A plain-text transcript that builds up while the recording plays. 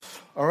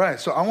All right,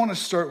 so I want to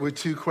start with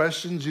two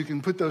questions. You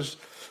can put those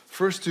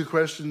first two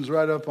questions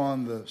right up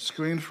on the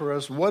screen for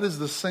us. What is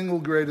the single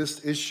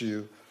greatest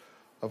issue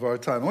of our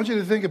time? I want you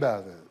to think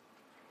about it.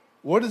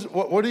 What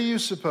do you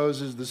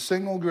suppose is the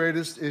single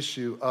greatest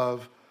issue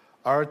of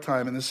our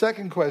time? And the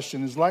second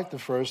question is like the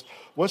first.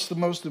 What's the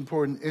most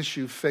important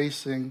issue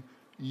facing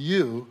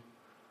you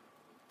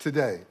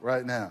today,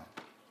 right now?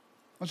 I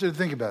want you to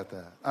think about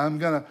that. I'm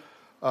going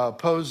to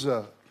pose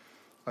a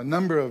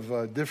number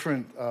of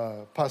different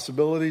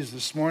possibilities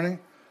this morning,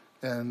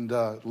 and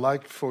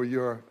like for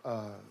your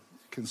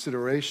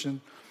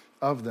consideration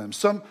of them.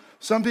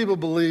 Some people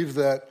believe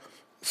that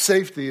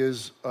safety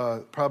is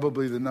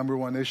probably the number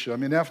one issue. I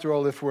mean, after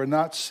all, if we're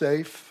not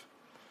safe,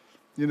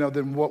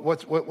 then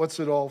what's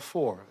it all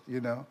for?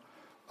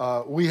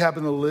 We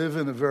happen to live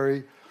in a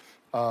very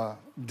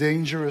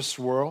dangerous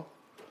world.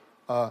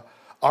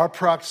 Our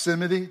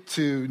proximity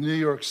to New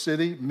York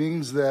City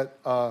means that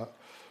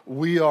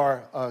we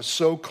are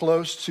so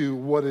close to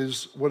what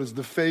is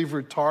the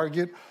favored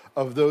target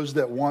of those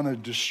that want to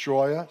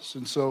destroy us.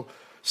 And so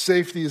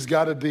safety has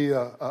got to be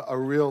a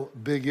real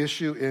big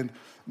issue in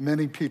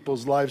many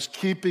people's lives.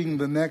 Keeping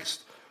the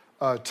next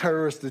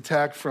terrorist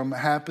attack from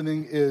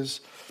happening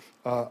is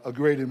a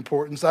great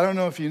importance. I don't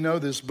know if you know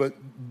this, but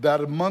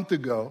about a month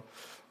ago,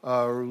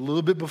 or a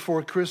little bit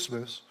before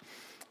Christmas,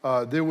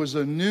 there was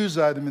a news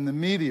item in the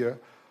media.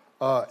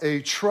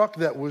 A truck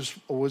that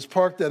was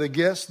parked at a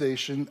gas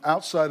station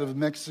outside of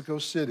Mexico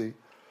City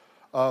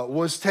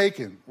was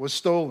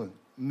stolen.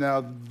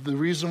 Now, the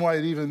reason why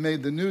it even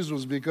made the news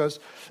was because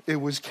it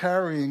was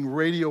carrying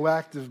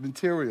radioactive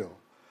material,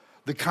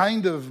 the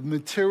kind of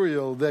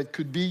material that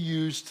could be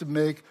used to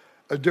make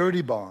a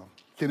dirty bomb.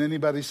 Can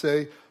anybody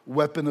say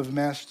weapon of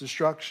mass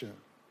destruction?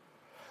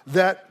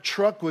 That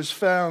truck was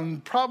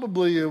found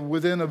probably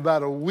within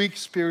about a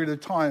week's period of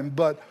time,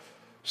 but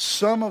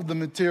some of the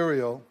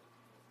material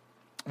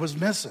was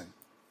missing.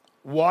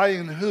 Why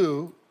and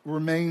who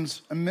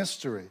remains a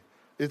mystery.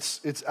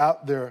 It's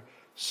out there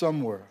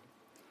somewhere.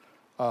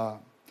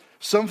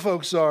 Some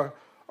folks are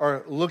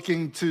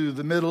looking to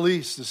the Middle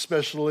East,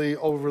 especially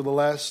over the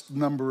last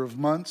number of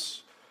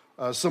months.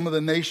 Some of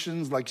the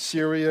nations like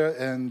Syria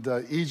and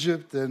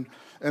Egypt and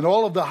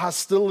all of the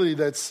hostility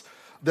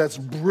that's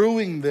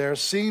brewing there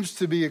seems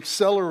to be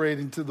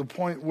accelerating to the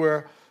point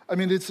where, I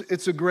mean,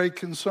 it's a great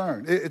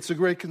concern. It's a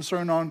great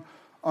concern on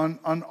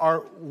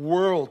our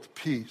world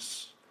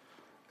peace.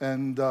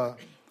 And the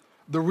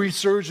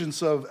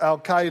resurgence of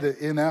Al-Qaeda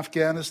in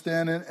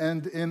Afghanistan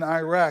and in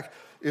Iraq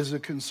is a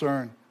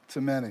concern to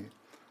many.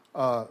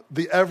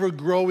 The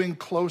ever-growing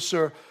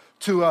closer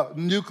to a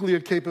nuclear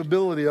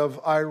capability of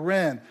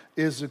Iran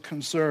is a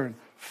concern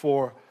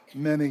for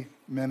many,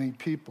 many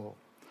people.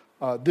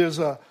 There's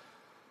a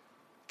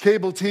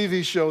cable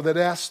TV show that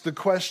asks the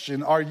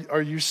question,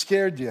 are you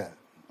scared yet?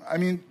 I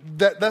mean,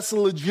 that's a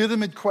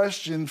legitimate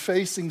question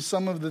facing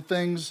some of the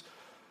things.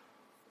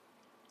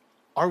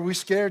 Are we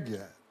scared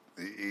yet?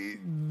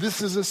 This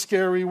is a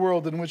scary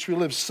world in which we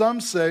live. Some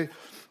say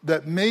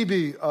that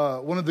maybe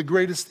one of the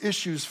greatest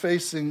issues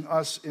facing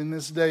us in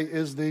this day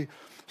is the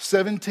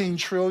 $17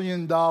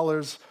 trillion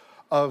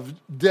of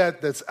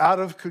debt that's out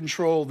of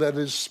control, that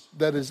is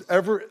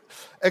ever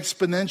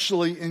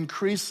exponentially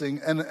increasing,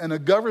 and a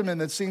government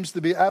that seems to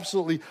be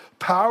absolutely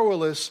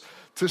powerless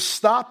to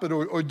stop it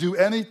or do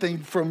anything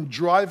from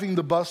driving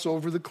the bus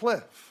over the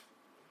cliff.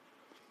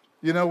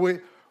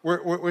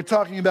 We're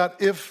talking about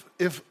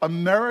if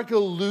America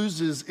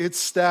loses its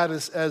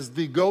status as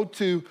the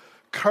go-to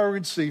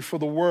currency for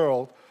the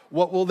world,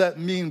 what will that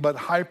mean but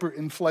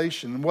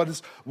hyperinflation? And what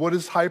is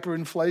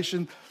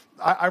hyperinflation?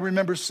 I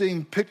remember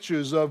seeing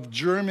pictures of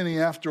Germany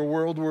after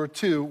World War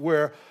II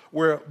where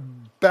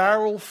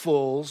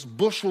bushelfuls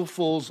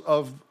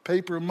of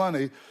paper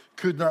money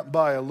could not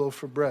buy a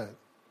loaf of bread.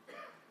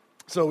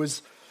 So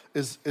is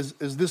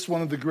this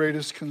one of the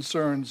greatest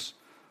concerns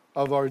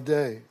of our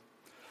day?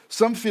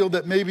 Some feel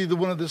that maybe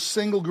one of the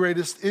single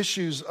greatest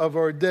issues of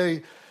our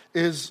day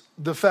is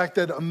the fact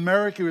that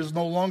America is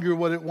no longer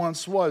what it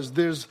once was.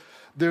 There's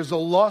a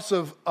loss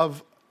of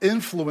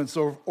influence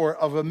or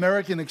of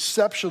American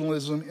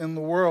exceptionalism in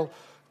the world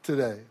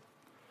today.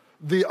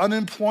 The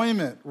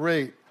unemployment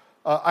rate,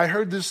 I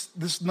heard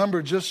this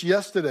number just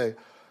yesterday.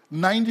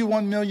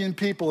 91 million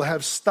people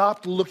have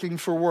stopped looking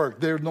for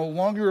work. They're no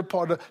longer a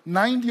part of,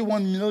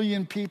 91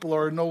 million people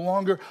are no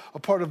longer a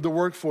part of the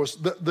workforce.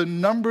 The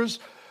numbers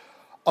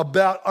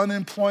about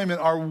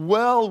unemployment are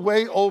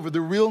way over.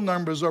 The real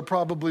numbers are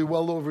probably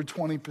well over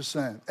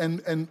 20%.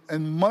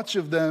 And much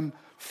of them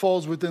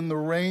falls within the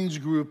range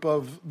group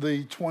of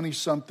the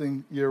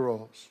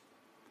 20-something-year-olds.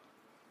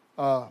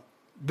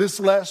 This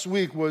last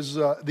week was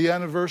the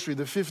anniversary,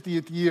 the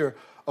 50th year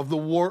of the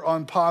war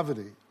on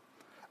poverty.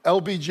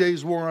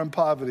 LBJ's war on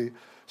poverty.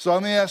 So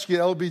let me ask you,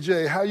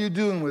 LBJ, how you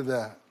doing with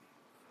that?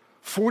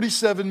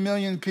 47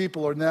 million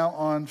people are now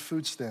on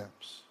food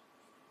stamps.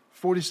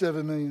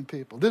 47 million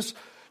people. These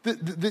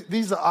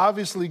are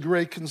obviously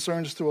great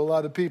concerns to a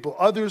lot of people.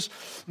 Others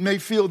may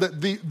feel that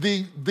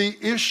the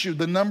issue,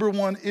 the number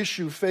one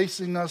issue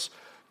facing us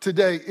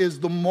today is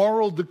the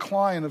moral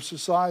decline of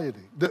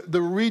society, the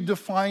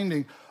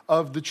redefining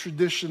of the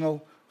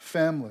traditional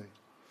family,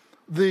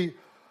 the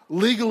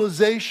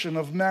legalization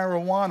of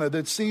marijuana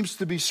that seems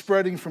to be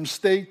spreading from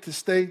state to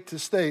state to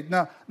state.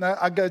 Now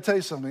I got to tell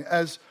you something.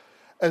 As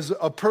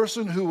a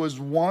person who was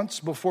once,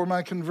 before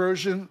my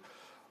conversion,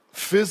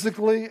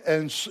 physically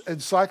and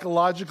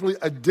psychologically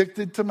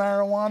addicted to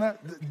marijuana,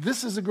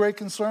 this is a great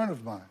concern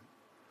of mine.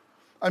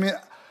 I mean,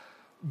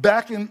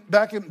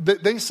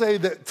 they say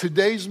that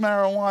today's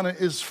marijuana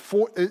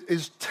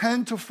is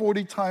 10 to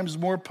 40 times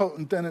more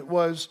potent than it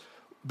was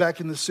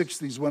back in the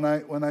 60s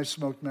when I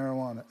smoked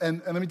marijuana.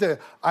 And let me tell you,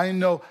 I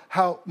know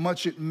how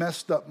much it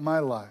messed up my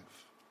life.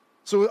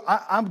 So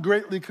I'm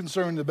greatly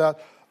concerned about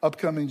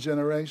upcoming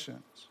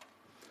generations.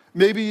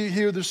 Maybe you're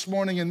here this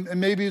morning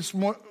and maybe it's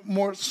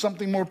more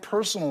something more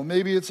personal.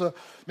 Maybe it's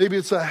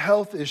a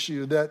health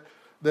issue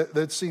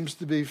that seems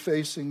to be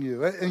facing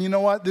you. And you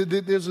know what?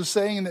 There's a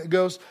saying that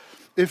goes,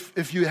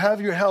 if you have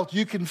your health,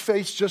 you can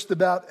face just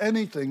about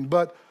anything.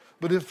 But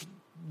if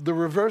the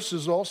reverse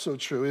is also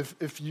true,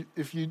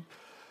 if you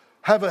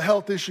have a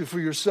health issue for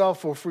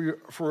yourself or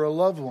for a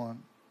loved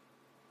one,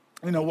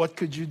 you know, what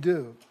could you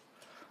do?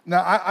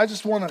 Now, I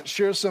just want to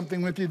share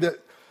something with you that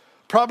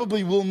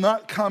probably will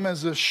not come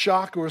as a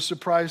shock or a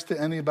surprise to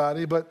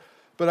anybody, but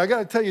I got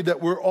to tell you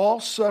that we're all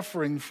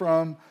suffering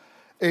from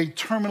a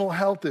terminal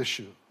health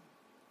issue.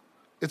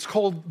 It's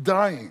called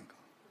dying.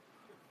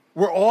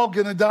 We're all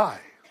going to die.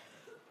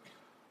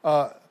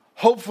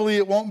 Hopefully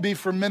it won't be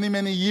for many,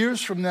 many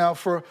years from now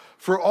for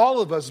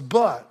all of us,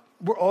 but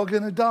we're all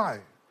going to die.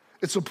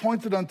 It's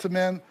appointed unto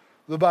man,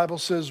 the Bible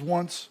says,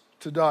 once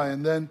to die,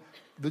 and then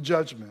the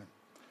judgment.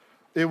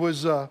 It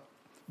was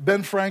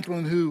Ben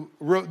Franklin who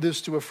wrote this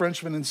to a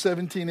Frenchman in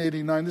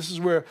 1789. This is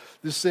where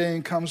this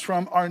saying comes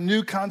from. Our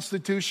new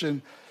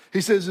Constitution,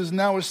 he says, is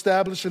now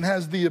established and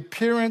has the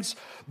appearance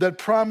that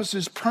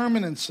promises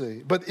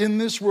permanency. But in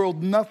this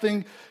world,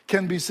 nothing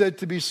can be said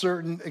to be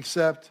certain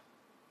except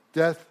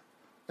death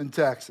and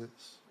taxes.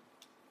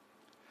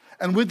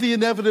 And with the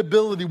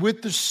inevitability,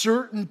 with the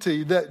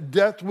certainty that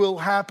death will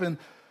happen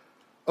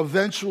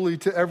eventually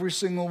to every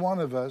single one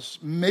of us,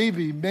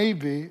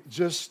 maybe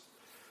just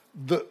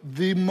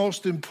the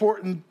most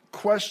important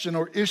question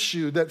or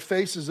issue that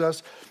faces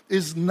us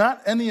is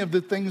not any of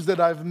the things that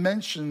I've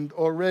mentioned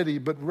already,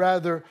 but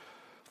rather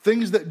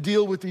things that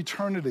deal with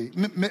eternity.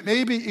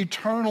 Maybe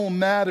eternal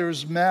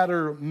matters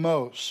matter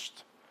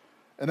most.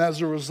 And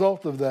as a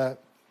result of that,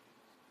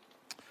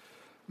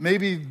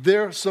 maybe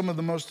they're some of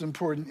the most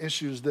important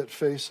issues that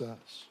face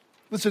us.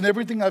 Listen,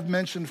 everything I've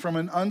mentioned, from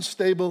an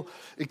unstable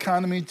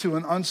economy to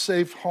an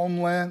unsafe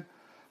homeland,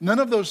 none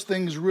of those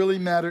things really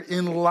matter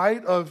in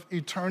light of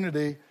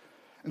eternity.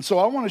 And so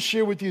I want to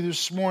share with you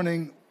this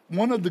morning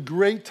one of the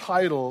great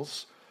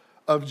titles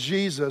of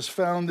Jesus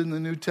found in the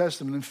New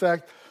Testament. In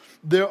fact,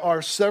 there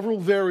are several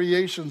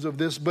variations of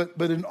this, but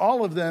in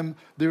all of them,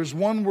 there's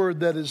one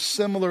word that is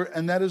similar,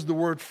 and that is the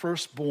word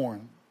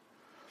firstborn.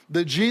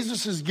 That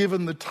Jesus is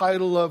given the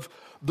title of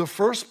the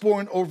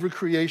firstborn over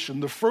creation,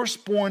 the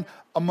firstborn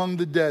among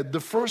the dead, the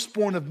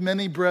firstborn of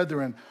many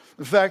brethren.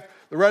 In fact,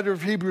 the writer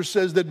of Hebrews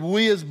says that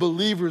we as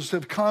believers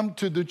have come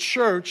to the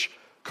church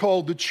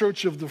called the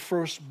Church of the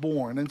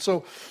Firstborn. And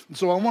so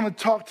I want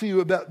to talk to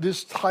you about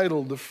this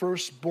title, the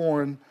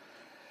firstborn.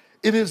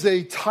 It is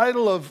a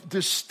title of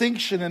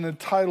distinction and a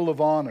title of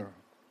honor.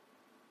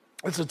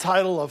 It's a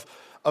title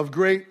of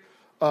great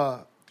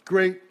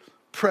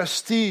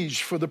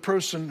prestige for the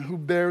person who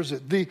bears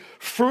it. The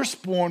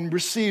firstborn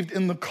received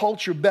in the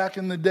culture back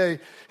in the day,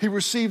 he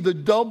received a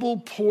double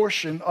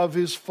portion of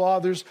his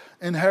father's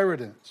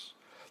inheritance.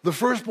 The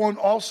firstborn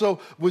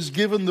also was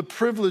given the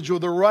privilege or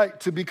the right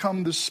to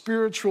become the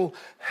spiritual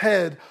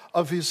head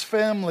of his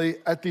family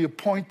at the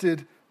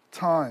appointed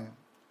time.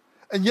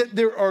 And yet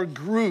there are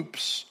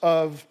groups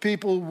of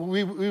people,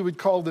 we would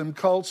call them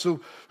cults,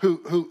 who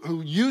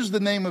use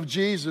the name of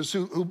Jesus,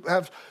 who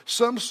have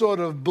some sort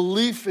of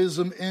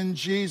beliefism in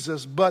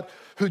Jesus, but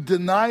who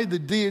deny the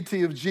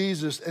deity of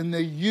Jesus, and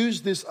they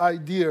use this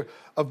idea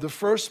of the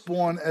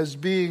firstborn as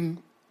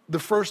being the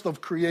first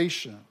of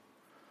creation.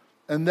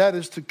 And that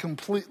is to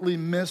completely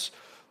miss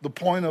the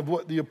point of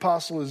what the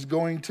apostle is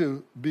going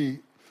to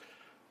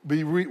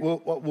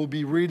what we'll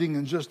be reading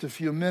in just a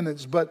few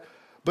minutes. But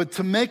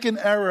to make an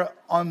error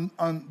on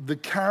the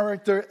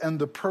character and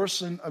the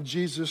person of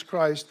Jesus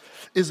Christ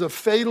is a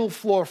fatal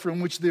flaw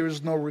from which there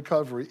is no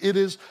recovery. It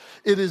is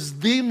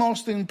the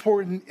most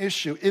important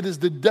issue. It is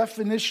the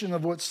definition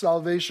of what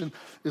salvation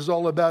is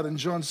all about. In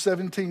John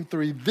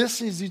 17:3,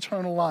 this is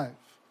eternal life,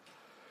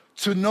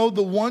 to know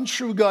the one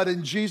true God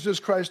and Jesus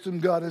Christ whom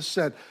God has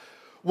sent.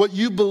 What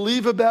you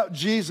believe about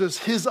Jesus,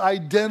 his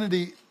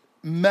identity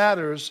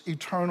matters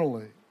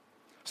eternally.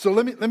 So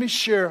let me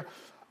share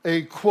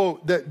a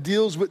quote that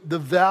deals with the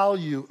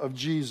value of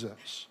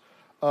Jesus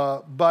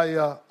by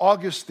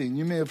Augustine.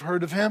 You may have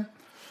heard of him.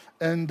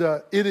 And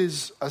it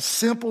is a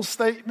simple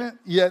statement,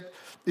 yet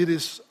it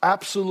is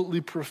absolutely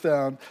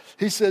profound.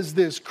 He says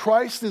this: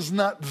 Christ is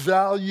not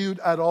valued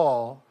at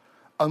all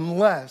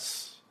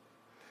unless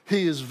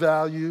he is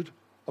valued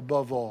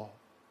above all.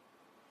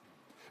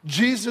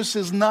 Jesus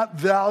is not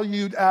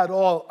valued at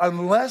all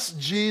unless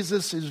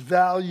Jesus is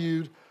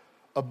valued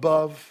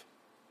above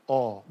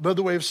all.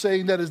 Another way of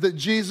saying that is that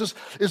Jesus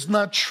is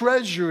not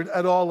treasured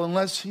at all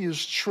unless he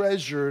is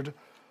treasured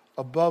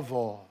above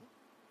all.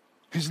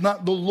 He's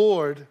not the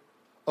Lord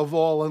of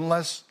all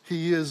unless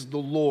he is the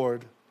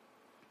Lord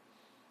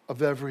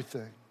of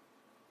everything.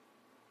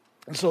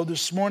 And so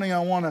this morning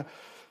I want to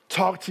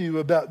talk to you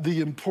about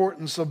the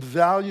importance of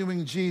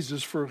valuing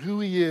Jesus for who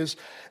he is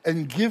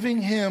and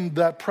giving him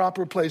that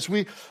proper place.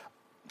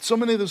 So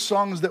many of the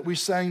songs that we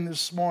sang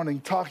this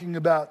morning talking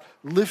about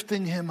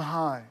lifting him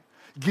high,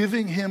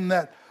 giving him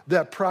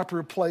that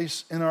proper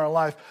place in our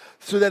life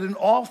so that in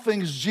all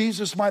things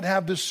Jesus might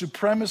have the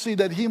supremacy,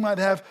 that he might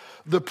have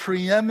the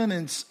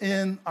preeminence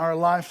in our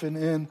life and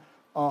in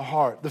our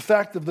heart. The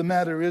fact of the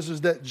matter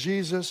is that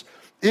Jesus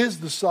is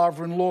the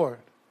sovereign Lord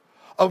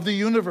of the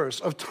universe,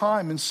 of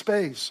time and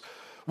space.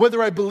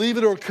 Whether I believe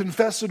it or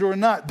confess it or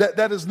not,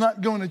 that is not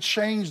going to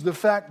change the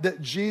fact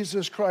that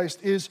Jesus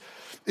Christ is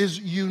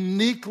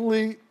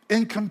uniquely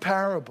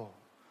incomparable.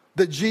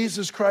 That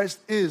Jesus Christ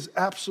is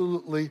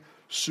absolutely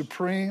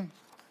supreme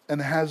and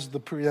has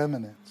the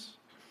preeminence.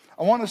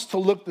 I want us to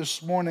look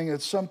this morning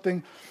at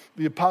something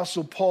the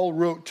Apostle Paul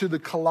wrote to the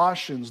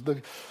Colossians,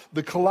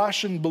 the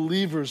Colossian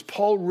believers.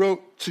 Paul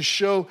wrote to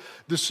show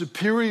the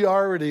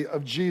superiority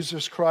of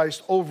Jesus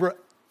Christ over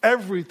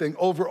everything,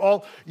 over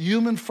all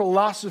human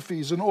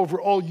philosophies and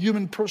over all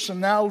human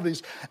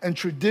personalities and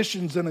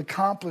traditions and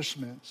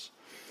accomplishments.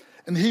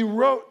 And he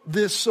wrote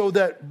this so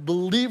that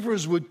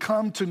believers would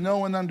come to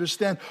know and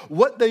understand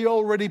what they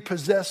already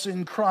possess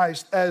in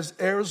Christ as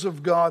heirs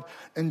of God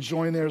and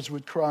joint heirs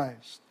with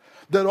Christ.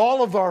 That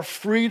all of our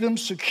freedom,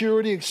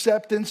 security,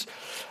 acceptance,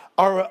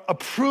 our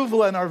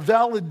approval and our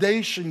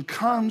validation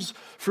comes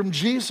from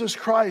Jesus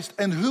Christ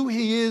and who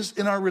he is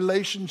in our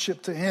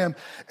relationship to him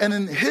and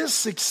in his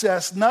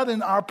success, not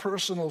in our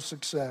personal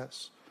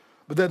success,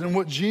 but that in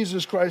what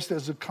Jesus Christ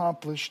has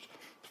accomplished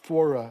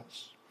for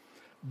us.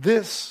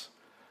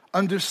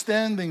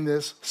 Understanding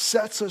this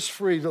sets us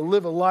free to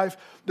live a life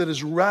that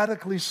is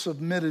radically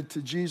submitted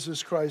to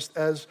Jesus Christ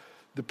as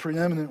the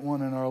preeminent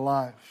one in our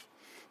life.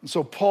 And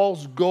so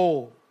Paul's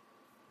goal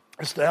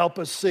is to help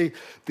us see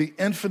the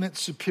infinite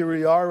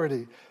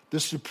superiority, the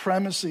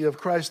supremacy of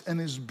Christ and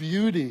his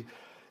beauty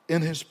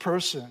in his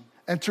person,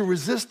 and to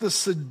resist the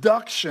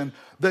seduction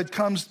that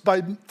comes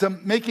to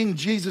making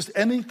Jesus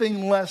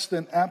anything less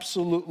than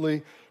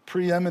absolutely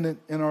preeminent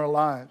in our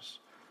lives.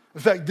 In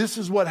fact, this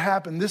is what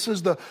happened. This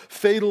is the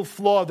fatal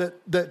flaw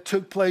that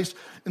took place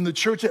in the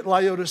church at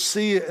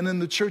Laodicea and in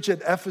the church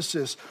at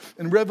Ephesus.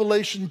 In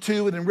Revelation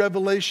 2 and in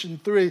Revelation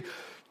 3,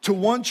 to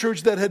one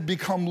church that had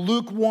become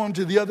lukewarm,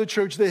 to the other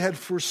church they had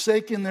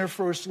forsaken their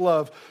first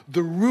love.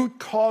 The root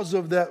cause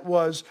of that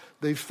was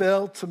they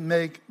failed to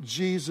make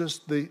Jesus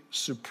the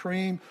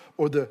supreme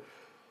or to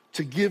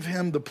give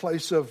him the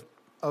place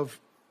of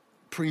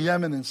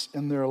preeminence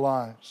in their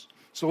lives.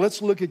 So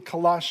let's look at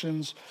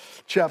Colossians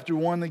chapter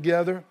 1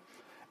 together.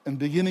 And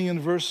beginning in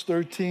verse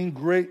 13,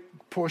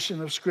 great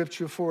portion of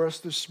scripture for us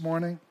this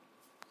morning.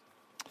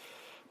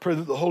 Pray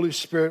that the Holy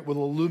Spirit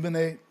will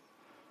illuminate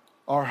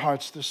our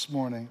hearts this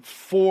morning.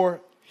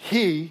 For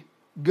he,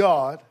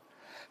 God,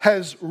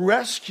 has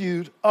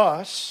rescued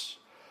us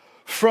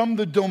from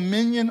the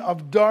dominion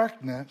of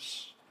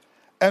darkness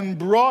and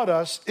brought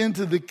us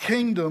into the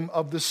kingdom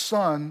of the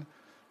Son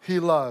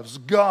he loves.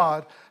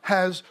 God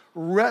has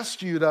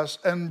rescued us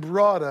and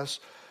brought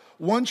us.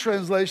 One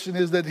translation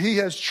is that he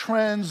has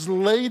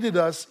translated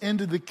us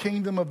into the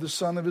kingdom of the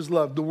Son of his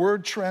love. The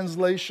word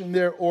translation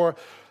there, or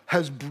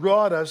has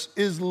brought us,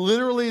 is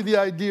literally the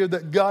idea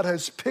that God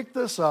has picked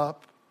us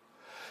up,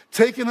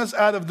 taken us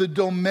out of the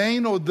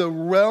domain or the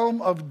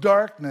realm of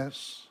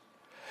darkness,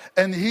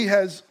 and he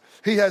has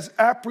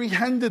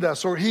apprehended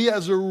us, or he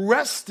has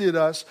arrested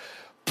us,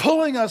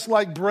 pulling us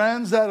like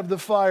brands out of the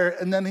fire,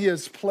 and then he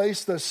has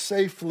placed us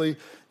safely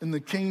in the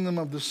kingdom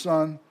of the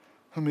Son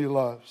whom he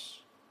loves.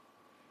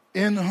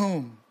 In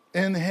whom,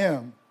 in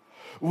him,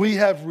 we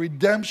have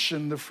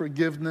redemption, the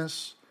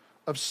forgiveness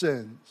of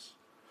sins.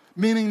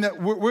 Meaning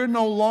that we're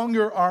no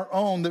longer our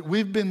own, that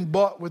we've been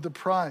bought with a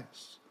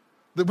price,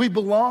 that we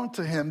belong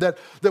to him, that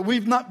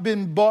we've not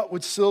been bought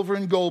with silver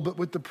and gold, but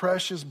with the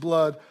precious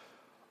blood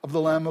of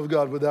the Lamb of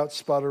God without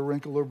spot or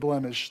wrinkle or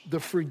blemish, the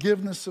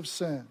forgiveness of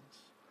sins.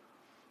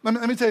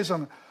 Let me tell you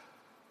something.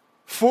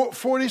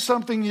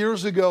 40-something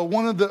years ago,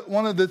 one of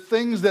the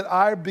things that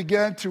I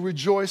began to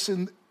rejoice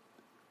in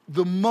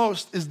the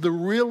most is the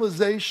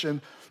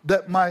realization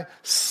that my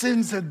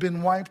sins had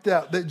been wiped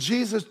out, that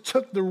Jesus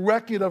took the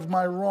record of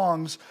my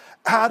wrongs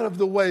out of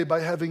the way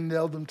by having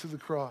nailed them to the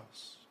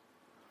cross.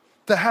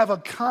 To have a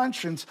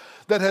conscience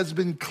that has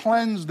been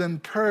cleansed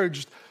and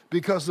purged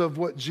because of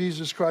what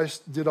Jesus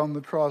Christ did on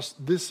the cross,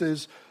 this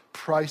is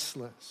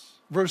priceless.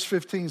 Verse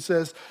 15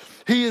 says,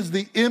 he is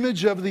the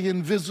image of the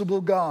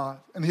invisible God.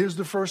 And here's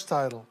the first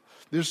title.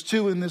 There's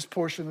two in this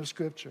portion of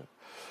Scripture.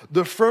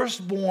 The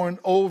firstborn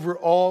over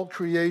all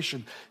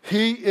creation.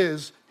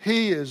 Jesus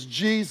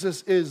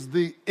is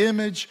the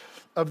image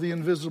of the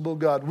invisible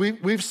God.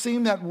 We've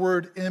seen that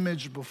word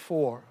image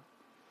before.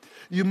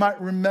 You might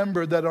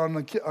remember that on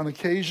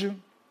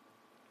occasion,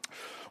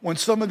 when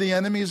some of the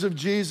enemies of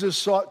Jesus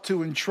sought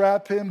to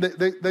entrap him,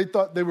 they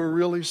thought they were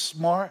really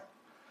smart.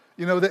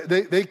 You know,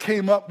 they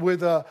came up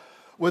with a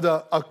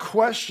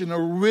question, a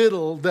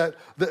riddle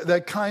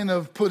that kind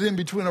of put him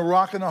between a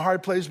rock and a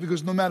hard place,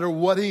 because no matter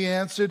what he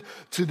answered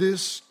to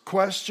this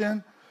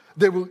question,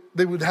 they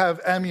would have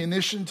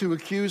ammunition to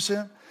accuse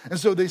him. And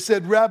so they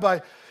said, Rabbi,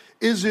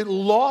 is it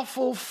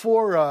lawful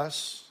for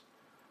us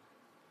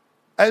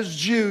as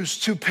Jews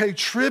to pay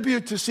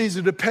tribute to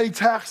Caesar, to pay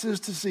taxes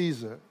to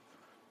Caesar?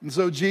 And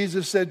so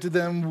Jesus said to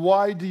them,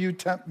 why do you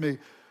tempt me?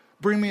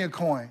 Bring me a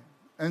coin.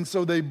 And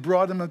so they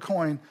brought him a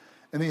coin,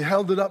 and he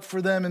held it up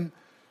for them, and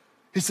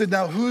he said,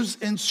 now whose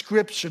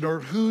inscription or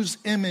whose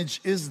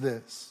image is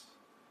this?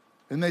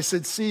 And they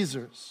said,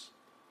 Caesar's.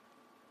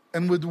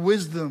 And with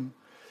wisdom,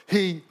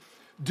 he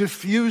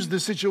diffused the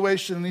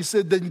situation, and he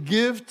said, then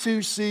give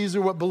to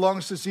Caesar what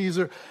belongs to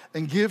Caesar,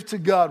 and give to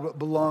God what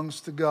belongs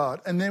to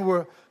God. And they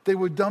were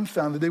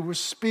dumbfounded. They were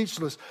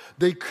speechless.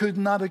 They could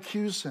not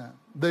accuse him.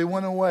 They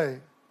went away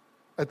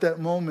at that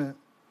moment,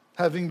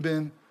 having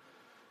been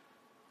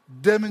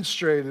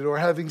demonstrated or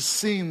having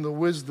seen the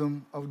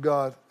wisdom of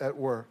God at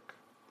work.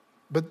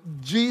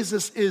 But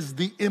Jesus is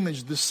the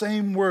image, the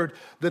same word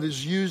that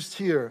is used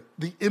here,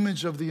 the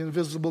image of the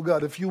invisible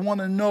God. If you want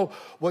to know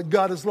what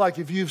God is like,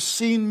 if you've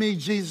seen me,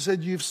 Jesus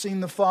said, you've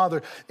seen the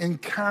Father in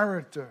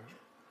character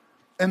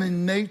and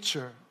in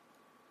nature.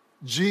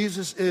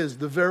 Jesus is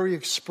the very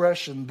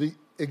expression, the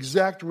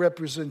exact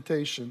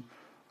representation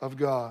of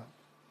God.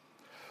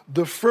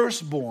 The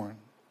firstborn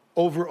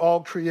over all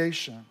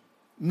creation.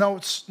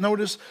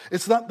 Notice,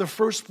 it's not the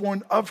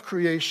firstborn of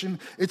creation,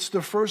 it's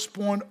the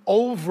firstborn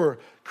over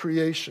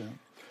creation.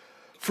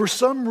 For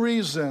some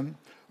reason,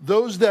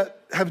 those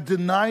that have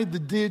denied the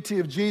deity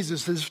of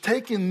Jesus have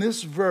taken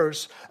this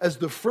verse as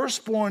the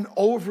firstborn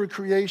over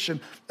creation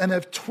and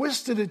have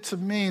twisted it to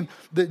mean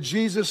that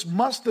Jesus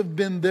must have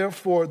been,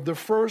 therefore, the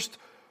first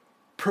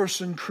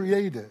person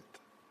created.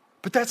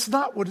 But that's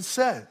not what it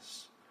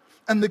says.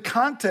 And the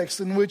context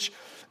in which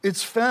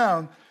it's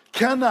found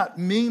cannot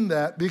mean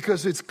that,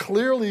 because it's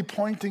clearly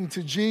pointing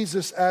to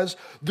Jesus as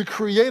the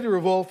creator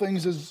of all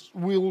things, as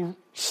we'll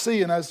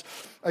see. And as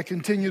I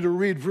continue to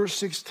read verse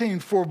 16,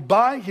 for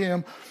by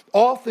him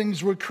all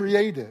things were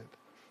created,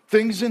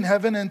 things in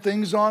heaven and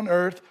things on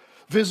earth,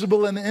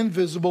 visible and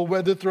invisible,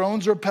 whether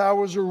thrones or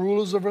powers or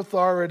rulers of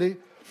authority.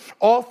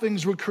 All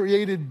things were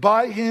created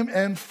by him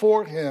and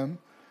for him.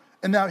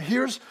 And now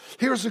here's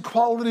a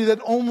quality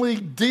that only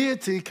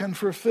deity can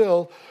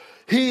fulfill.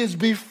 He is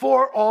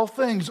before all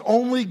things.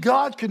 Only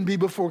God can be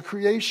before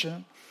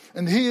creation.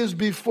 And he is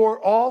before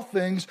all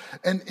things,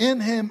 and in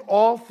him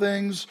all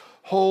things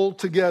hold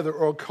together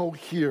or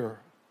cohere.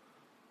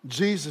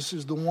 Jesus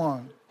is the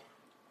one,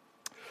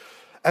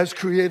 as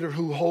creator,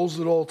 who holds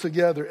it all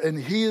together. And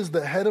he is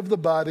the head of the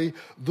body,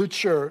 the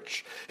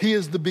church. He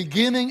is the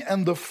beginning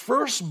and the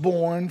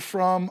firstborn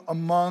from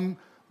among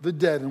the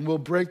dead. And we'll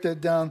break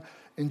that down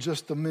in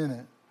just a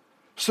minute.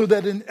 So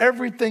that in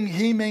everything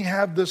he may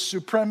have the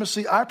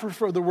supremacy. I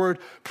prefer the word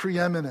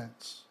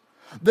preeminence.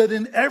 That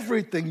in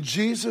everything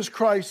Jesus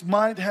Christ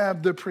might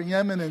have the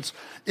preeminence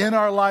in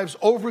our lives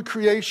over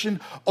creation,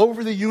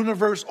 over the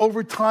universe,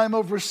 over time,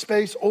 over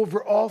space,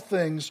 over all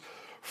things.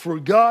 For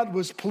God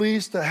was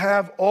pleased to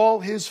have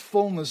all his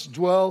fullness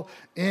dwell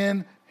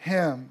in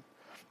him,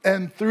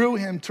 and through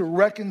him to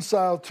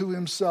reconcile to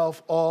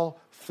himself all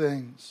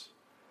things,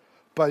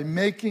 by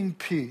making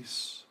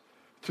peace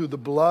through the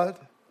blood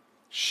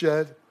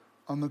shed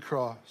on the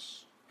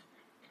cross.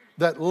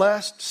 That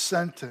last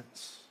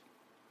sentence,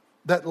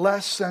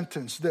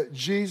 that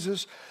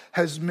Jesus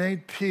has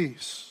made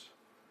peace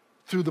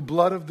through the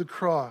blood of the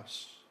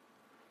cross,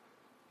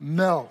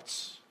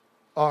 melts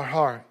our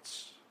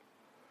hearts,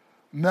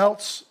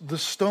 melts the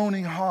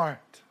stony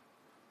heart.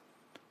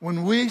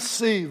 When we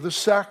see the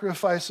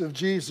sacrifice of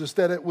Jesus,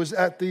 that it was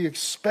at the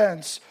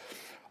expense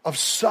of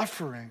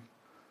suffering,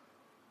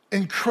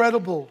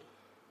 incredible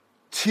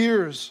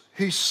tears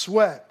he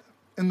sweat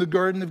in the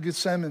Garden of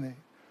Gethsemane,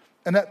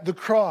 and at the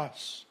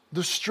cross,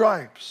 the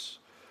stripes,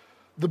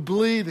 the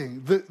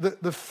bleeding,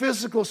 the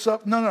physical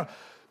suffering,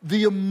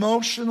 the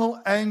emotional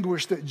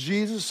anguish that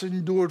Jesus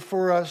endured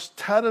for us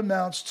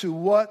tantamounts to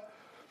what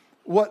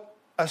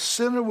a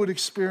sinner would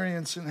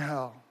experience in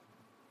hell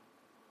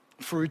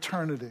for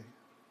eternity.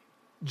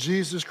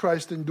 Jesus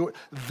Christ endured.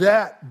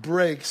 That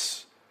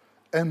breaks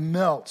and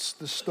melts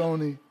the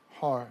stony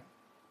heart.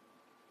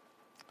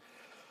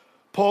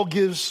 Paul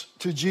gives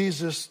to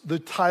Jesus the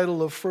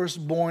title of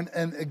firstborn,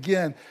 and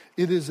again,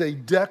 it is a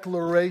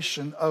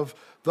declaration of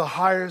the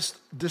highest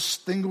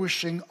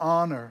distinguishing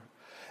honor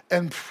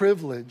and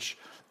privilege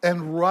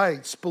and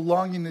rights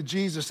belonging to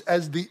Jesus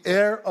as the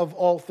heir of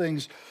all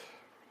things.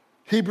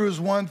 Hebrews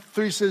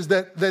 1:3 says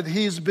that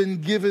he's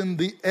been given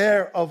the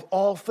heir of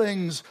all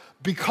things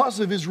because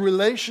of his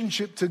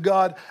relationship to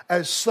God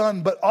as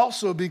son, but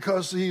also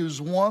because he has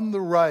won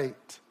the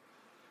right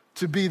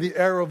to be the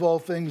heir of all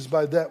things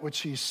by that which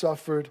he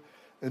suffered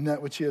and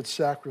that which he had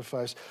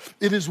sacrificed.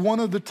 It is one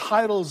of the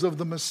titles of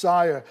the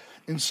Messiah.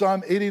 In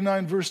Psalm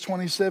 89, verse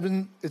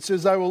 27, it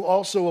says, I will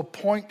also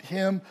appoint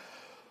him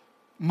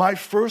my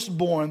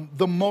firstborn,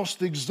 the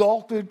most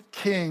exalted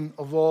king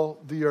of all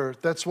the earth.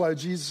 That's why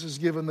Jesus is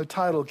given the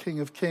title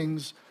King of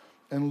Kings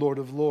and Lord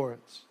of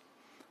Lords.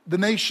 The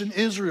nation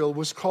Israel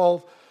was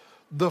called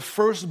the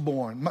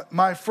firstborn.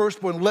 My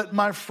firstborn, let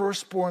my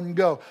firstborn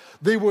go.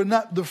 They were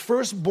not the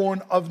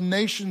firstborn of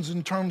nations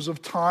in terms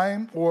of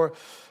time or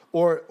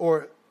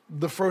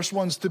the first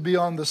ones to be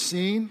on the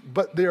scene,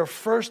 but they are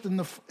first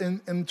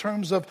in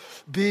terms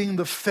of being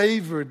the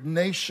favored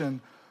nation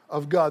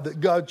of God, that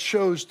God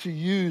chose to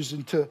use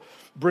and to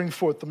bring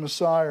forth the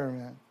Messiah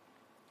in.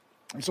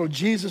 And so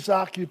Jesus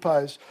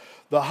occupies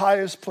the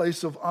highest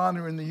place of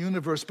honor in the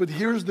universe. But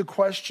here's the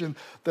question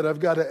that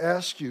I've got to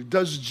ask you.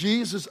 Does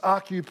Jesus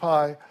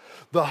occupy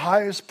the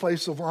highest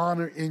place of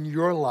honor in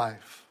your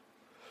life?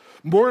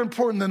 More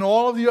important than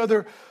all of the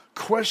other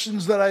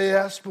questions that I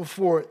asked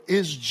before,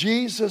 is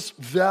Jesus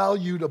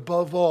valued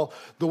above all?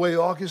 The way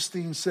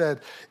Augustine said,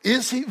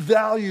 is he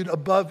valued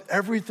above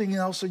everything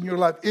else in your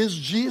life? Is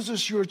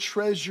Jesus your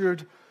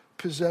treasured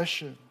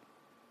possession?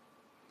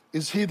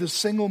 Is he the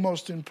single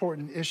most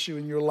important issue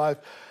in your life?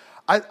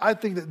 I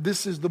think that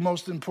this is the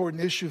most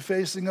important issue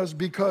facing us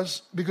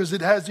because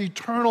it has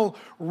eternal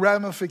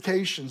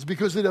ramifications,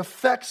 because it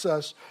affects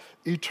us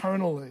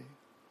eternally.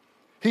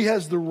 He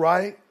has the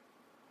right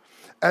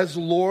as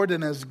Lord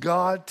and as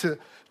God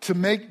to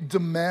make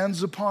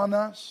demands upon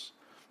us.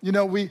 You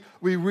know, we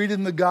read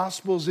in the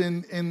Gospels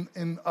in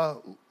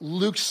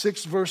Luke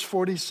 6, verse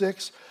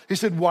 46, he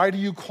said, why do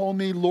you call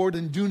me Lord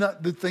and do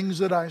not the things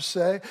that I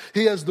say?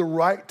 He has the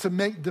right to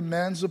make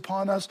demands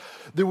upon us.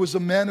 There was a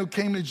man who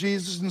came to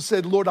Jesus and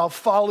said, Lord, I'll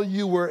follow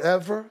you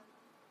wherever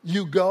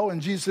you go.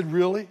 And Jesus said,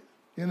 really?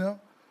 You know,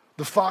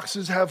 the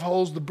foxes have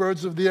holes, the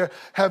birds of the air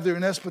have their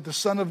nests, but the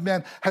Son of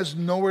Man has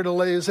nowhere to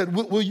lay his head.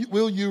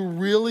 Will you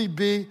really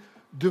be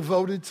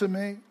devoted to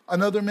me?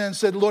 Another man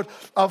said, Lord,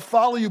 I'll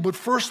follow you, but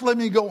first let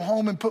me go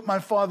home and put my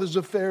Father's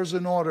affairs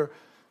in order.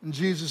 And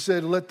Jesus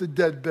said, let the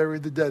dead bury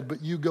the dead,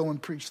 but you go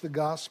and preach the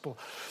gospel.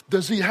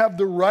 Does he have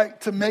the right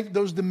to make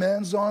those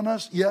demands on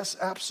us? Yes,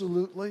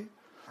 absolutely.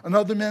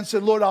 Another man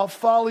said, Lord, I'll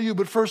follow you,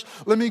 but first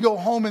let me go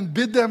home and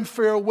bid them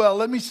farewell.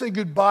 Let me say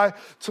goodbye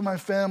to my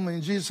family.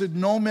 And Jesus said,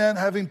 no man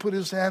having put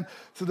his hand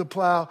to the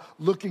plow,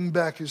 looking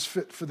back is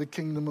fit for the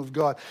kingdom of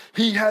God.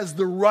 He has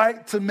the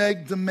right to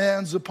make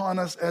demands upon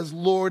us as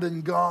Lord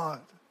and God.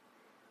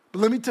 But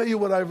let me tell you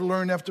what I've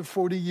learned after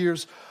 40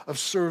 years of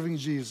serving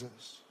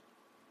Jesus.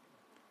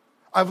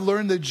 I've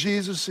learned that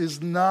Jesus is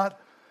not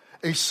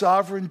a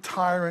sovereign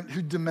tyrant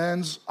who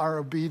demands our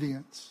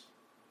obedience.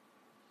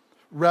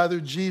 Rather,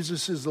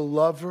 Jesus is a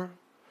lover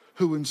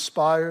who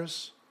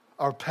inspires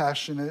our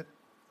passionate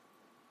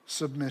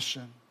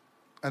submission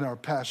and our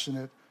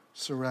passionate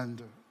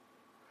surrender.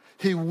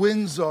 He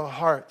wins our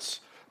hearts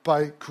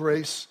by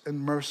grace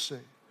and mercy.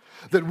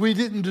 That we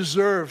didn't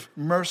deserve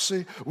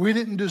mercy, we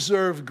didn't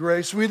deserve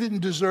grace, we didn't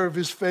deserve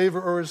his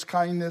favor or his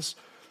kindness.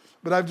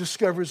 But I've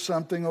discovered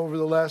something over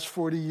the last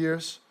 40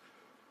 years,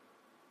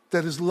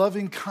 that his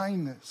loving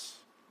kindness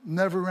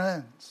never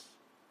ends.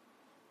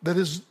 That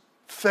his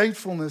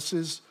faithfulness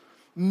is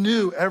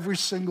new every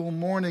single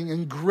morning,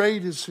 and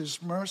great is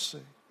his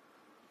mercy.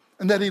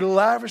 And that he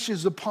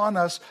lavishes upon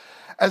us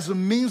as a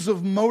means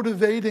of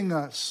motivating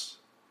us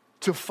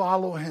to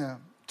follow him,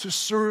 to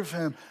serve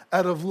him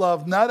out of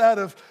love, not out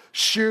of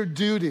sheer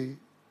duty.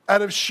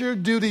 Out of sheer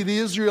duty, the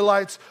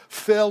Israelites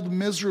failed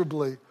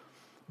miserably.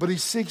 But he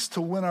seeks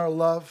to win our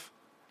love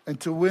and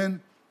to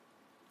win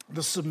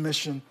the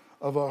submission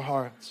of our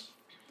hearts.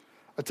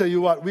 I tell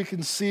you what, we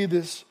can see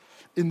this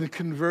in the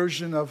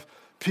conversion of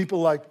people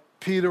like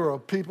Peter or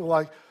people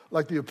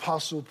like the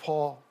Apostle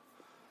Paul.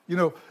 You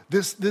know,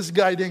 this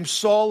guy named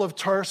Saul of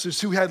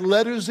Tarsus, who had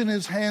letters in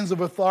his hands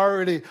of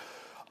authority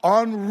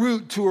en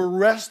route to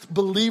arrest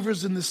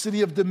believers in the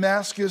city of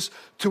Damascus,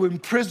 to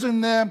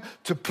imprison them,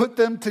 to put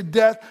them to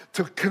death,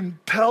 to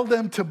compel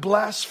them to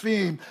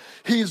blaspheme.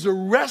 He's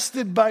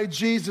arrested by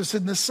Jesus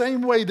in the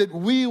same way that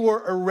we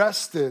were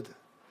arrested,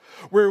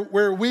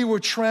 where we were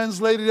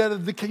translated out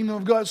of the kingdom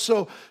of God.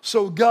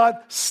 So God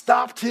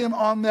stopped him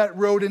on that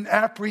road and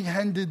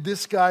apprehended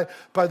this guy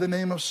by the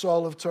name of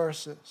Saul of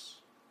Tarsus.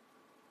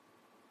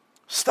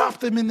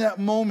 Stopped him in that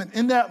moment.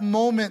 In that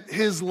moment,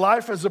 his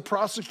life as a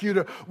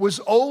prosecutor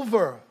was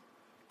over.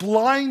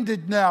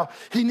 Blinded now.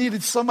 He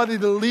needed somebody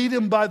to lead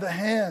him by the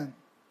hand.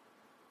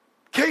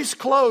 Case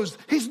closed.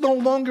 He's no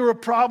longer a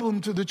problem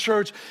to the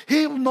church.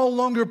 He'll no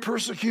longer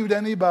persecute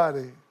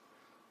anybody.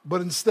 But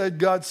instead,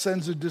 God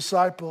sends a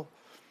disciple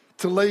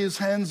to lay his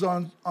hands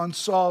on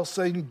Saul,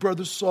 saying,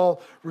 Brother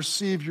Saul,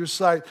 receive your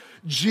sight.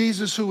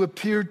 Jesus, who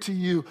appeared to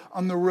you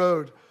on the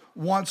road,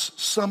 wants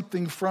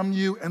something from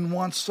you and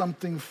wants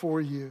something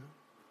for you.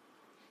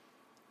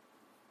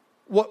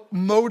 What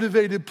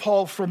motivated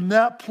Paul from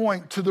that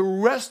point to the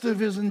rest of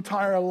his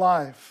entire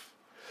life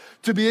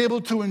to be able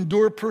to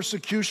endure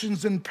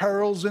persecutions and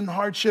perils and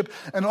hardship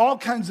and all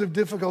kinds of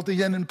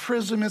difficulty and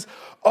imprisonments.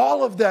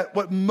 All of that,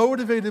 what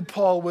motivated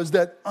Paul was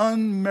that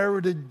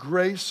unmerited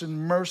grace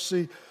and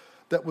mercy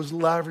that was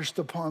lavished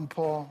upon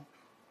Paul.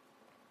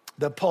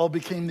 That Paul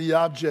became the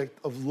object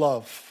of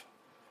love.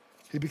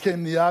 He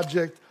became the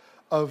object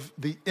of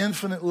the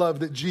infinite love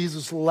that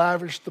Jesus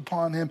lavished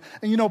upon him.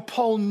 And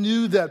Paul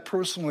knew that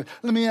personally.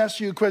 Let me ask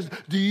you a question.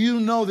 Do you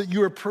know that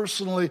you are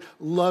personally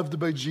loved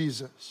by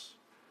Jesus?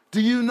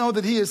 Do you know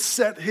that he has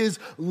set his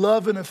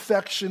love and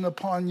affection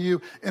upon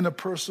you in a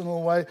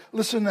personal way?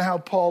 Listen to how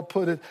Paul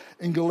put it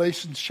in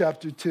Galatians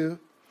chapter 2.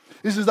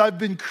 He says, I've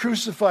been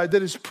crucified,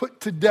 that is put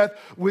to death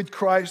with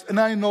Christ, and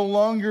I no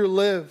longer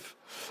live.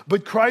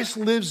 But Christ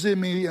lives in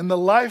me, and the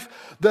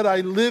life that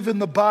I live in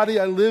the body,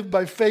 I live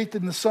by faith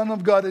in the Son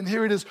of God. And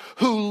here it is,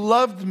 who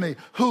loved me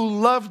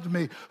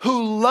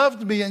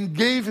and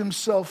gave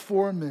himself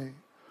for me.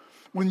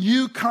 When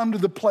you come to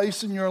the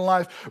place in your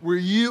life where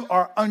you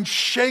are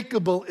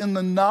unshakable in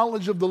the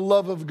knowledge of the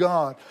love of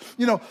God.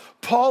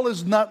 Paul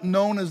is not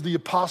known as the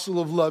apostle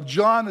of love.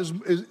 John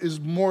is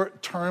more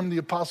termed the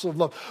apostle of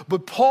love.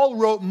 But Paul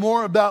wrote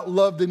more about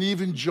love than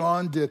even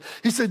John did.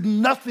 He said,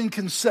 nothing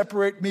can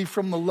separate me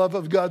from the love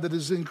of God that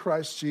is in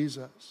Christ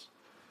Jesus.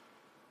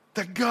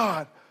 That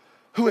God,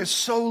 who has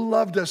so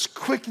loved us,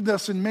 quickened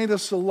us, and made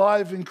us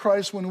alive in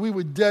Christ when we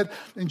were dead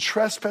in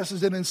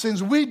trespasses and in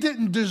sins. We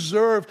didn't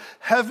deserve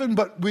heaven,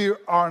 but we are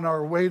on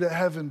our way to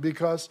heaven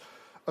because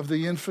of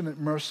the infinite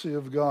mercy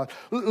of God.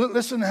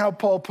 Listen to how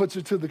Paul puts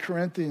it to the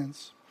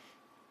Corinthians.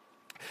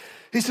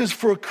 He says,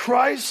 for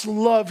Christ's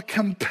love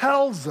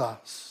compels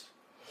us,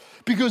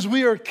 because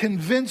we are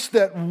convinced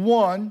that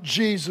one,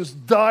 Jesus,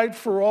 died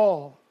for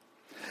all.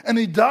 And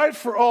he died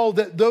for all,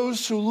 that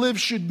those who live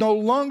should no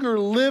longer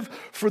live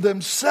for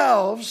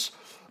themselves,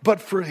 but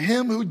for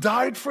him who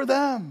died for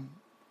them.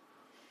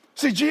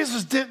 See,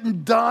 Jesus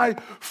didn't die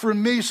for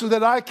me so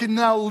that I can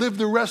now live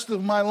the rest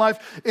of my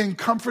life in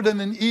comfort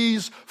and in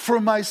ease for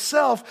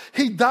myself.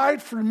 He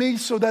died for me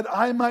so that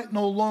I might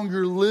no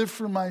longer live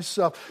for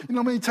myself.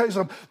 Let me tell you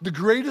something. The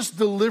greatest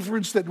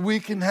deliverance that we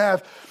can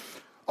have,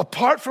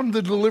 apart from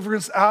the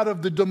deliverance out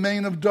of the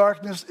domain of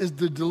darkness, is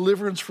the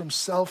deliverance from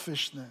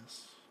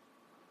selfishness.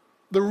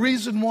 The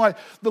reason why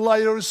the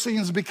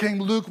Laodiceans became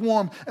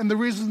lukewarm, and the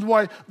reason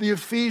why the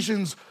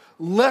Ephesians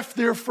left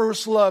their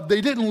first love, they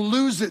didn't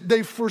lose it,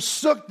 they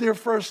forsook their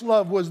first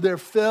love, was their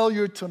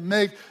failure to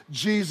make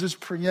Jesus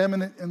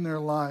preeminent in their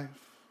life.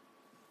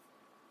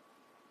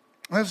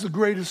 And that's the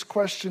greatest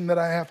question that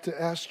I have to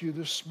ask you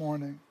this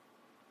morning.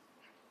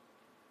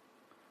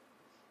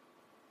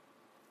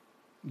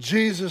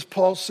 Jesus,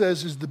 Paul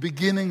says, is the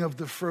beginning of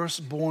the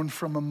firstborn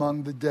from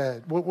among the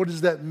dead. What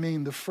does that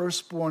mean? The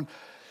firstborn.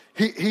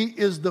 He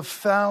is the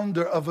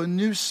founder of a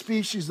new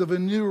species, of a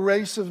new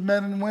race of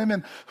men and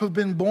women who've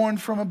been born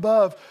from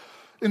above,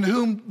 in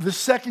whom the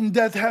second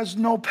death has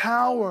no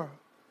power.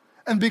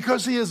 And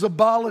because he has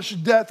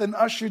abolished death and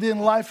ushered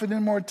in life and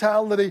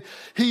immortality,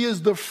 he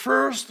is the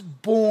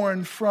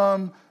firstborn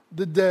from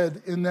the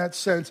dead in that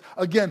sense.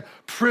 Again,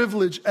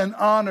 privilege and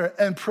honor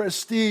and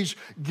prestige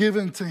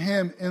given to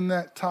him in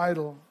that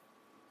title.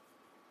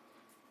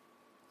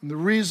 And the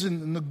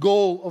reason and the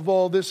goal of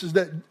all this is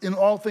that in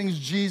all things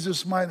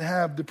Jesus might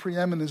have the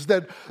preeminence,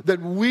 that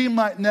we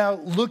might now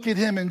look at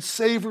him and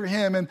savor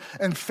him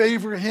and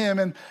favor him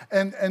and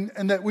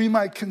that we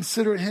might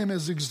consider him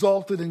as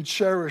exalted and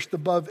cherished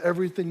above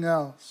everything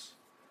else.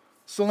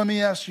 So let me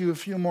ask you a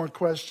few more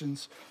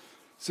questions,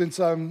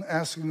 since I'm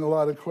asking a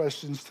lot of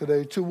questions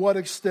today. To what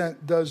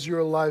extent does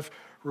your life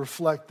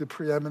reflect the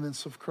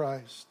preeminence of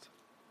Christ?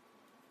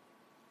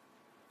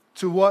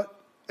 To what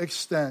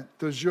extent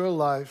does your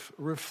life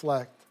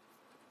reflect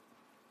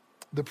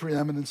the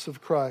preeminence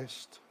of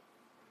Christ?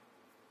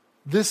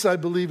 This, I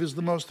believe, is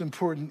the most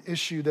important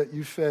issue that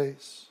you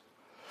face.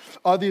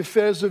 Are the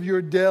affairs of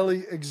your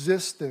daily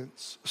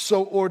existence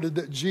so ordered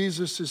that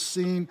Jesus is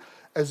seen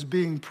as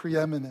being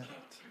preeminent?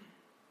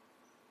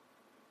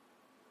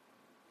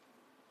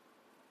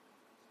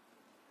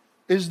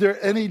 Is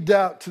there any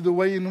doubt to the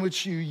way in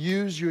which you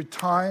use your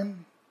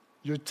time,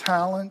 your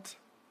talent,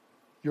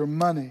 your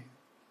money,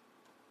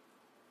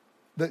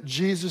 that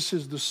Jesus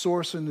is the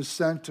source and the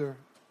center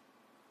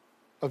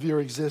of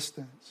your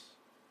existence?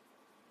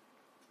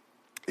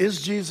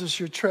 Is Jesus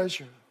your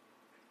treasure?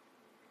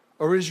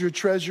 Or is your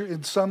treasure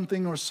in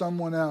something or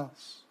someone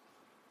else?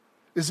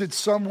 Is it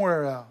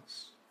somewhere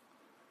else?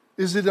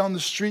 Is it on the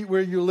street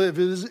where you live?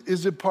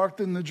 Is it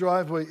parked in the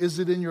driveway? Is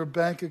it in your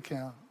bank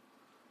account?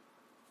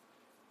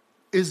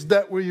 Is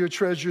that where your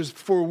treasure is?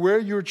 For where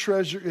your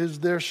treasure is,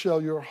 there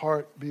shall your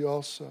heart be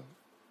also.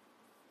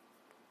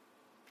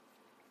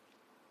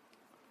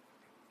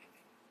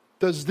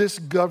 Does this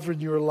govern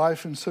your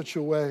life in such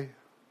a way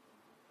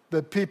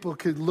that people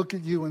could look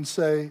at you and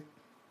say,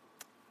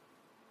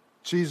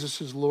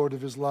 Jesus is Lord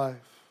of his life?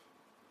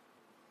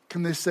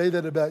 Can they say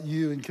that about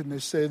you, and can they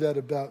say that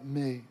about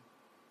me?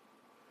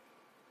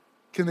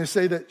 Can they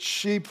say that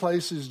she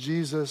places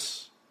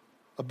Jesus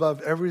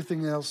above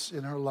everything else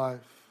in her life?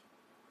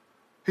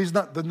 He's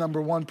not the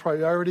number one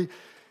priority.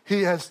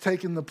 He has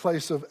taken the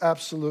place of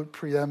absolute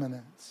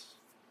preeminence.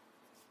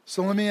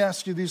 So let me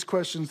ask you these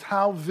questions.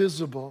 How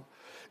visible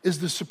is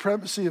the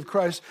supremacy of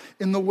Christ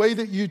in the way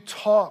that you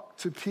talk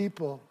to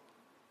people,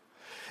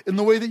 in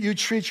the way that you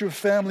treat your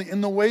family,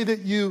 in the way that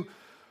you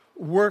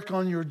work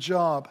on your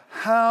job?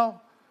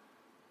 How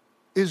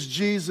is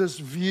Jesus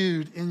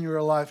viewed in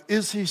your life?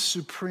 Is he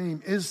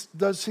supreme?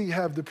 Does he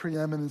have the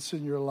preeminence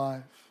in your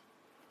life?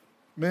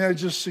 May I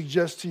just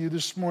suggest to you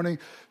this morning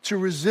to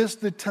resist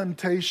the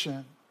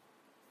temptation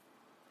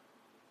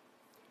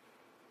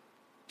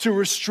to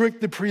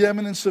restrict the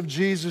preeminence of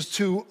Jesus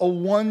to a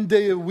 1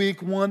 day a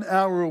week, 1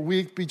 hour a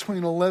week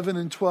between 11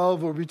 and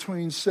 12 or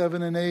between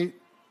 7 and 8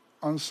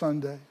 on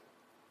Sunday.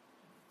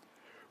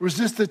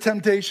 Resist the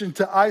temptation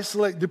to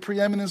isolate the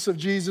preeminence of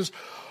Jesus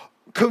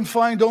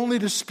confined only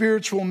to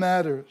spiritual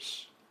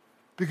matters,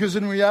 because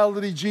in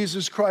reality,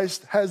 Jesus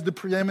Christ has the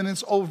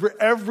preeminence over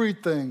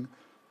everything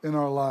in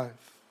our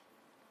life.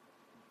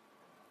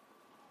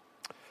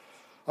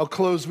 I'll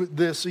close with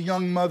this. A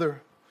young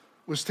mother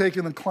was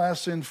taking a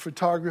class in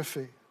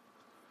photography.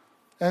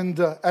 And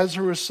as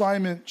her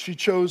assignment, she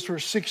chose her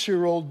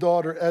 6-year-old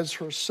daughter as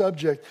her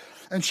subject.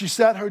 And she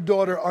sat her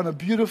daughter on a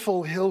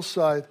beautiful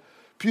hillside,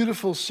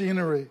 beautiful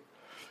scenery.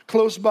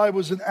 Close by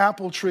was an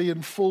apple tree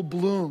in full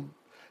bloom.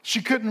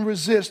 She couldn't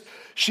resist.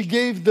 She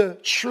gave the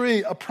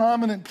tree a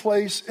prominent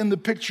place in the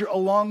picture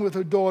along with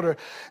her daughter.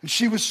 And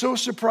she was so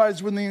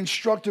surprised when the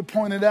instructor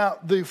pointed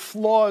out the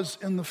flaws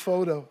in the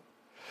photo.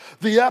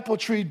 The apple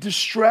tree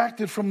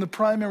distracted from the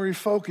primary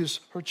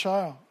focus, her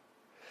child.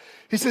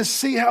 He says,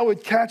 see how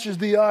it catches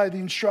the eye, the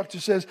instructor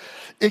says.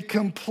 It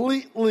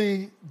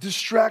completely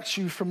distracts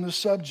you from the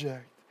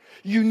subject.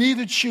 You need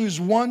to choose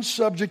one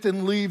subject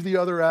and leave the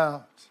other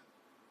out.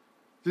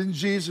 Didn't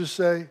Jesus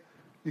say,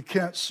 you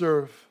can't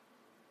serve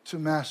two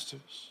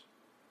masters?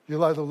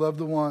 You'll either love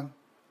the one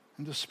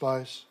and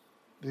despise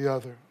the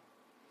other.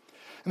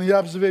 And the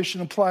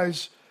observation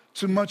applies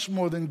to much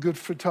more than good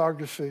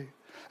photography.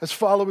 As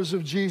followers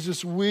of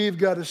Jesus, we've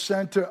got to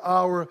center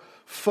our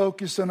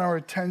focus and our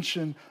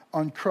attention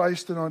on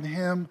Christ and on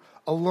him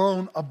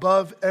alone,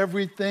 above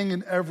everything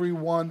and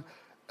everyone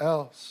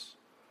else.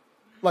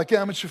 Like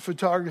amateur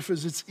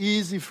photographers, it's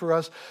easy for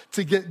us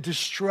to get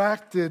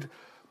distracted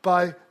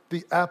by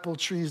the apple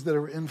trees that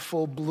are in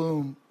full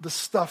bloom, the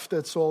stuff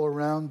that's all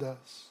around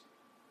us.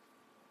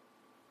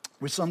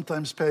 We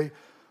sometimes pay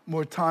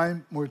more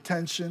time, more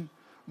attention,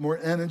 more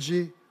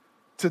energy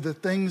to the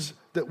things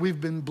that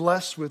we've been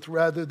blessed with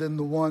rather than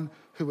the one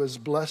who has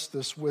blessed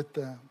us with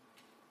them.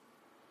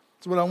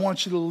 So what I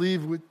want you to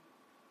leave with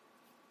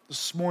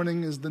this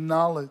morning is the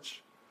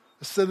knowledge.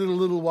 I said it a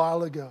little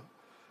while ago,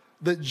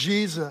 that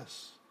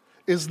Jesus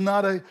is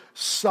not a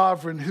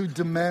sovereign who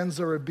demands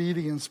our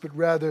obedience, but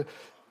rather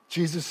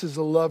Jesus is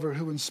a lover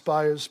who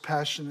inspires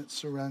passionate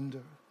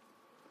surrender.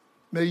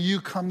 May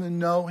you come to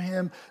know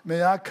him.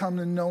 May I come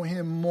to know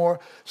him more,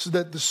 so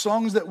that the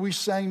songs that we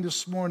sang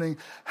this morning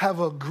have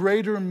a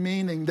greater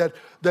meaning,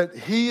 that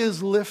he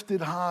is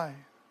lifted high,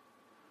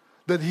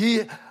 that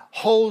he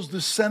holds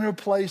the center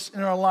place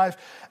in our life,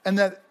 and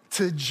that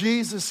to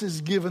Jesus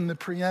is given the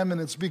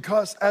preeminence,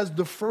 because as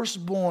the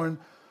firstborn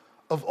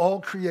of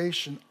all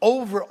creation,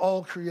 over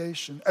all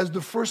creation, as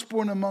the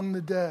firstborn among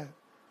the dead,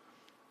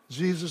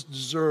 Jesus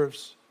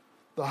deserves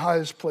the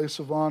highest place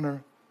of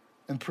honor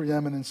and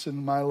preeminence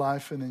in my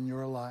life and in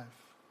your life.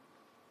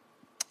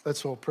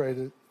 Let's all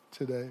pray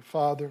today.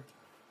 Father,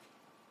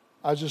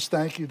 I just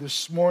thank you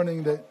this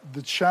morning that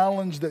the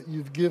challenge that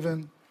you've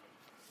given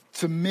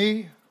to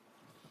me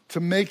to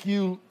make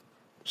you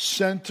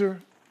center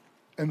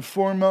and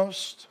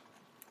foremost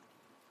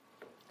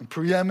and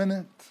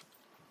preeminent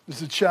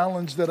is a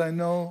challenge that I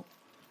know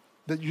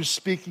that you're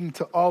speaking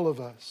to all of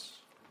us.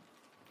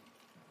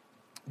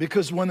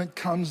 Because when it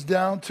comes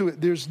down to it,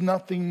 there's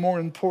nothing more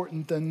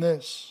important than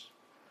this.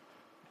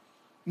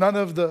 None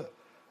of the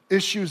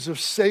issues of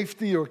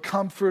safety or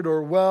comfort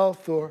or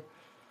wealth, or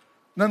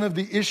none of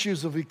the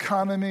issues of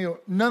economy, or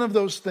none of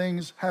those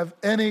things have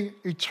any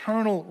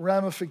eternal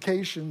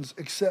ramifications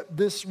except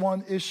this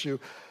one issue.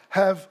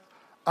 Have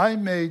I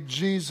made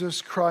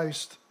Jesus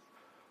Christ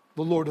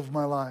the Lord of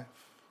my life?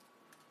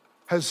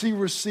 Has he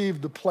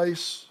received the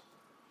place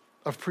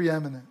of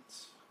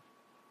preeminence?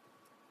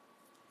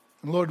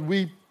 And Lord,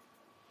 we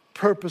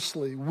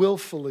purposely,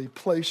 willfully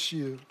place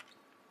you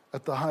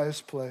at the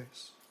highest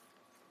place.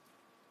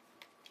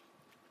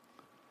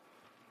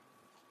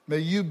 May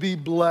you be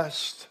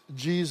blessed,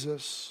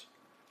 Jesus,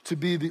 to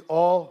be the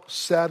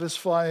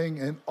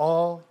all-satisfying and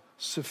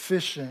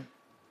all-sufficient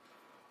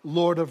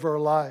Lord of our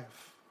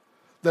life.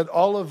 That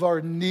all of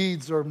our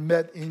needs are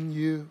met in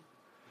you.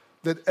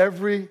 That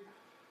everything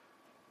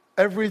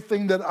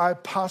that I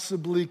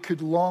possibly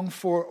could long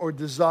for or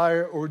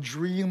desire or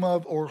dream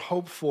of or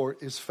hope for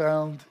is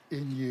found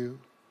in you.